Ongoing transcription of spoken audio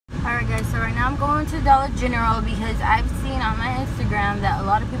guys, so right now I'm going to Dollar General because I've seen on my Instagram that a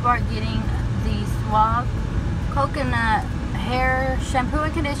lot of people are getting the SUAVE coconut hair shampoo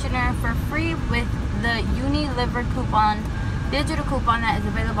and conditioner for free with the Unilever coupon, digital coupon that is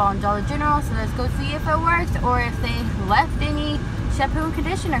available on Dollar General. So let's go see if it works or if they left any shampoo and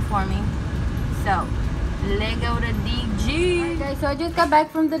conditioner for me. So let's go to DG. Alright guys, so I just got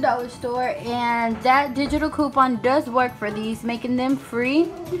back from the dollar store and that digital coupon does work for these, making them free.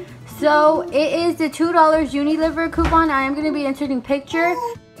 So it is the $2 Unilever coupon. I am going to be inserting picture.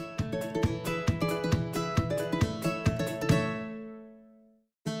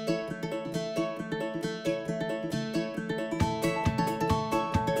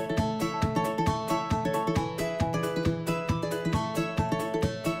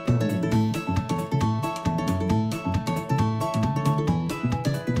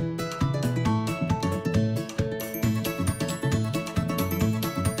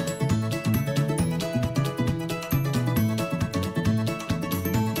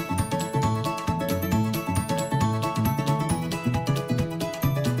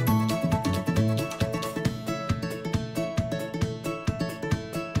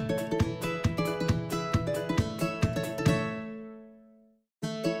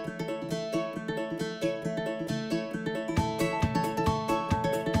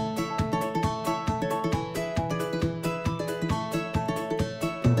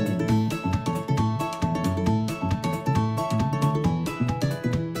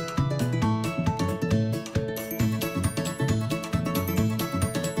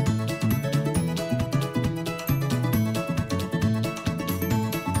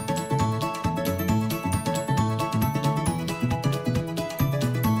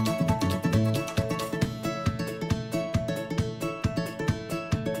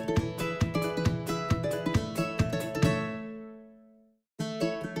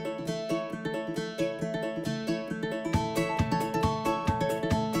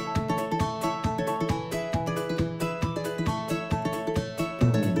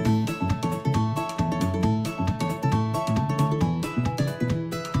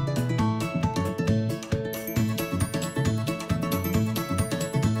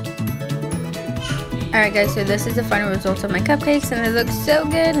 Alright guys, so this is the final result of my cupcakes and they look so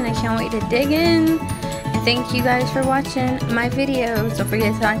good and I can't wait to dig in. And thank you guys for watching my videos. Don't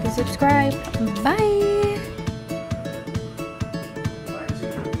forget to like and subscribe. Bye!